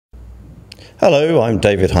Hello, I'm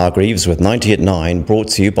David Hargreaves with 90 at 9, brought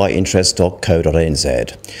to you by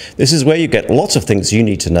interest.co.nz. This is where you get lots of things you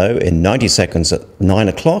need to know in 90 seconds at 9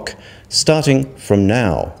 o'clock, starting from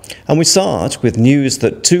now. And we start with news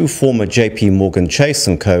that two former JP Morgan Chase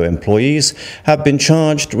 & Co. employees have been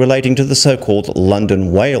charged relating to the so-called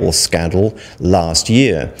London whale scandal last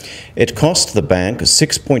year. It cost the bank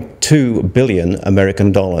 6.2 billion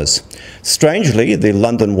American dollars. Strangely, the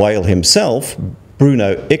London whale himself,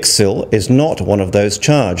 Bruno Ixil, is not one of those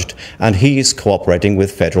charged, and he's cooperating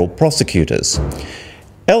with federal prosecutors.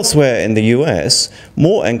 Elsewhere in the US,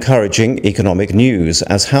 more encouraging economic news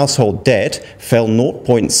as household debt fell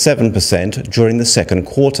 0.7% during the second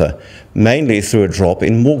quarter, mainly through a drop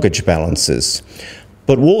in mortgage balances.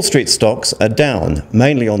 But Wall Street stocks are down,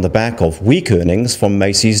 mainly on the back of weak earnings from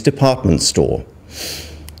Macy's department store.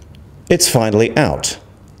 It's finally out.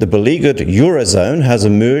 The beleaguered Eurozone has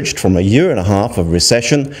emerged from a year and a half of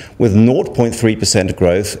recession with 0.3%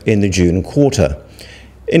 growth in the June quarter.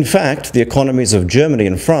 In fact, the economies of Germany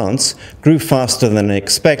and France grew faster than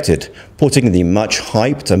expected, putting the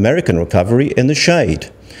much-hyped American recovery in the shade.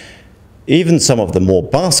 Even some of the more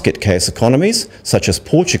basket case economies, such as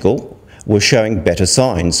Portugal, were showing better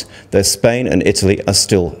signs, though Spain and Italy are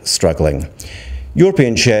still struggling.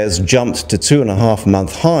 European shares jumped to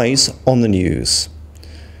 2.5-month highs on the news.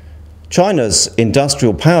 China's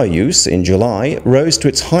industrial power use in July rose to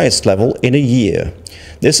its highest level in a year.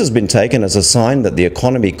 This has been taken as a sign that the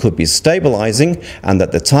economy could be stabilizing and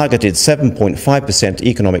that the targeted 7.5%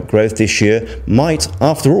 economic growth this year might,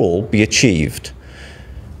 after all, be achieved.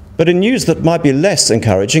 But in news that might be less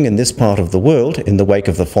encouraging in this part of the world, in the wake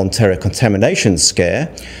of the Fonterra contamination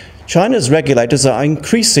scare, China's regulators are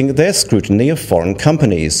increasing their scrutiny of foreign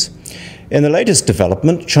companies. In the latest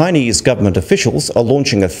development, Chinese government officials are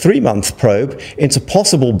launching a 3-month probe into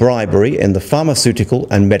possible bribery in the pharmaceutical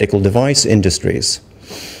and medical device industries.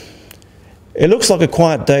 It looks like a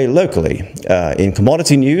quiet day locally. In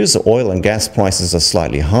commodity news, oil and gas prices are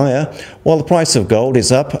slightly higher, while the price of gold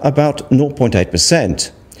is up about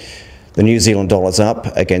 0.8%. The New Zealand dollar's up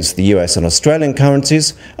against the US and Australian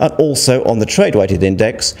currencies, and also on the trade-weighted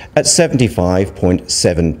index at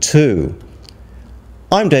 75.72.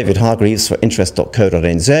 I'm David Hargreaves for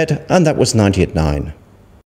interest.co.nz, and that was 90 at 9.